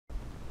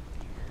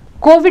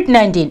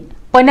COVID-19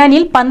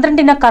 പൊന്നാനിയിൽ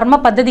 12 കർമ്മ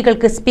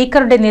പദ്ധതികൾക്ക്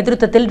സ്പീക്കറുടെ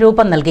നേതൃത്വത്തിൽ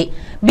രൂപം നൽകി.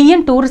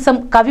 BN ടൂറിസം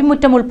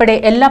കവിമുറ്റം ഉൾപ്പെടെ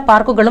എല്ലാ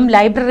പാർക്കുകളും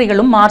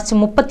ലൈബ്രറികളും മാർച്ച്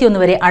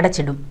 31 വരെ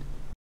അടച്ചിടും.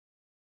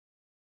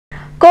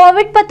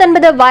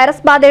 COVID-19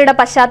 വൈറസ് ബാധയുടെ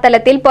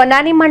പശ്ചാത്തലത്തിൽ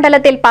പൊന്നാനി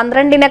മണ്ഡലത്തിൽ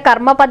 12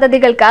 കർമ്മ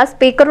പദ്ധതികൾക്ക്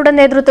സ്പീക്കറുടെ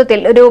നേതൃത്വത്തിൽ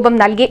രൂപം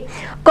നൽകി.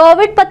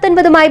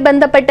 COVID-19മായി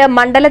ബന്ധപ്പെട്ട്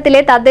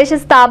മണ്ഡലത്തിലെ തദ്ദേശ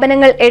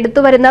സ്ഥാപനങ്ങൾ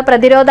എടുത്തുവരുന്ന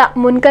പ്രതിരോധ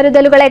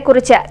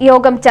മുൻകരുതലുകളെക്കുറിച്ച്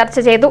യോഗം ചർച്ച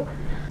ചെയ്തു.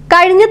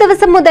 കഴിഞ്ഞ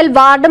ദിവസം മുതൽ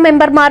വാർഡ്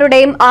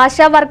മെമ്പർമാരുടെയും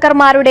ആശാ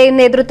വർക്കർമാരുടെയും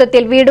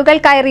നേതൃത്വത്തിൽ വീടുകൾ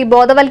കയറി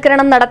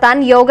ബോധവൽക്കരണം നടത്താൻ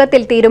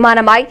യോഗത്തിൽ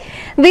തീരുമാനമായി.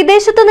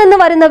 വിദേശത്തു നിന്ന്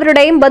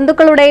വരുന്നവരുടെയും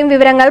ബന്ധുക്കളുടെയും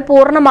വിവരങ്ങൾ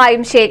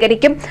പൂർണ്ണമായും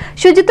ശേഖരിക്കും.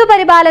 ശുചിത്വ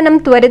പരിപാലനം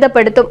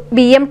ത്വരിതപ്പെടുത്തും.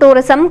 BM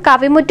ടൂറിസം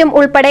കവിമുറ്റം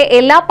ഉൾപ്പെടെ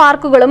എല്ലാ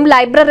പാർക്കുകളും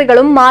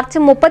ലൈബ്രറികളും മാർച്ച്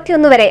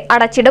 31 വരെ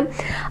അടച്ചിടും.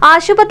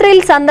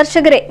 ആശുപത്രിയിൽ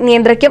സന്ദർശകരെ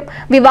നിയന്ത്രിക്കും.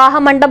 വിവാഹ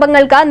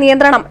മണ്ഡപങ്ങൾക്ക്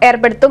നിയന്ത്രണം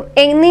ഏർപ്പെടുത്തും.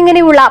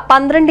 എന്നിങ്ങനെയുള്ള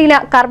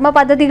 12 കർമ്മ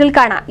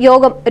പദ്ധതികൾക്കാണ്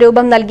യോഗം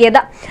രൂപം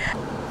നൽകിയത്.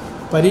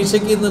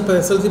 പരീക്ഷയ്ക്ക് ഇന്ന്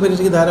SSLC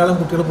പരീക്ഷയ്ക്ക് ധാരാളം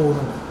കുട്ടികൾ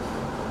പോകുന്നുണ്ട്.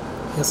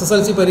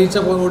 SSLC പരീക്ഷ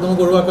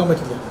നമുക്ക് ഒഴിവാക്കാൻ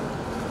പറ്റില്ല.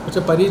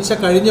 പക്ഷേ പരീക്ഷ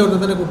കഴിഞ്ഞ ഉടനെ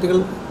തന്നെ കുട്ടികൾ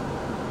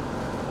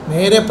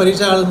നേരെ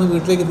പരീക്ഷ ഹാളിൽ നിന്ന്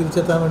വീട്ടിലേക്ക്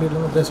തിരിച്ചെത്താൻ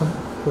വേണ്ടിയിട്ടുള്ള നിർദ്ദേശം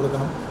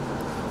കൊടുക്കണം.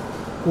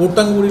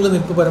 കൂട്ടം കൂടിയുള്ള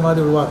നിൽപ്പ്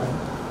പരമാവധി ഒഴിവാക്കണം.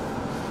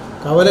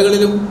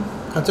 കവലകളിലും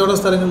കച്ചവട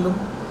സ്ഥലങ്ങളിലും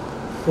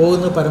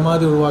പോകുന്നത്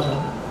പരമാവധി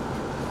ഒഴിവാക്കണം.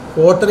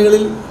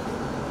 ഹോട്ടലുകളിൽ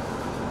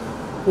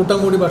കൂട്ടം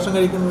കൂടി ഭക്ഷണം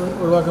കഴിക്കുന്നത്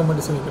ഒഴിവാക്കാൻ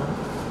വേണ്ടി ശ്രമിക്കണം.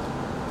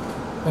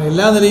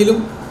 എല്ലാ നിലയിലും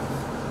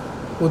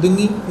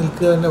ഒതുങ്ങി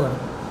നിൽക്കുക തന്നെ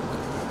വേണം.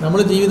 നമ്മൾ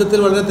ജീവിതത്തിൽ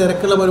വളരെ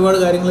തിരക്കുള്ള ഒരുപാട്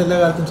കാര്യങ്ങൾ എല്ലാ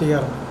കാലത്തും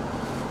ചെയ്യാറുണ്ട്.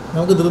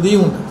 നമുക്ക്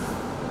ധൃതിയുമുണ്ട്.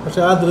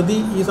 പക്ഷേ ആ ധൃതി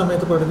ഈ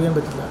സമയത്ത് പ്രകടിപ്പിക്കാൻ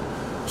പറ്റില്ല.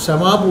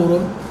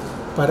 ക്ഷമാപൂർവ്വം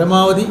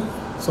പരമാവധി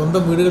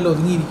സ്വന്തം വീടുകളിൽ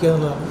ഒതുങ്ങിയിരിക്കുക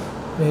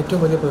എന്നുള്ളതാണ്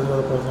ഏറ്റവും വലിയ പ്രതിരോധ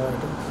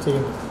പ്രവർത്തനമായിട്ട്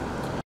ചെയ്യേണ്ടത്.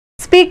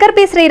 സ്പീക്കർ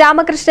പി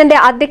ശ്രീരാമകൃഷ്ണന്റെ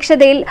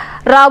അധ്യക്ഷതയിൽ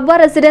റവ്വ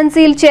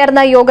റെസിഡൻസിയിൽ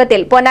ചേർന്ന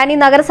യോഗത്തിൽ പൊന്നാനി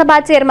നഗരസഭാ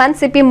chairman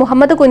CP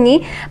Muhammad Kunhi,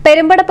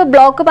 Perumpadappu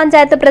block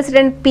panchayat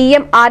president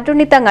PM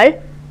ആറ്റുണ്ണിത്തങ്ങൾ,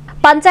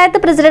 panchayat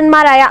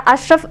പ്രസിഡന്റുമാരായ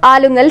അഷ്റഫ്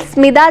ആലുങ്ങൽ,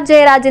 സ്മിത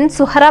ജയരാജൻ,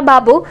 സുഹറ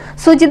ബാബു,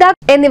 സുജിത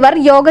എന്നിവർ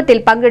യോഗത്തിൽ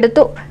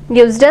പങ്കെടുത്തു.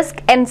 News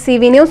desk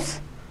NCV news.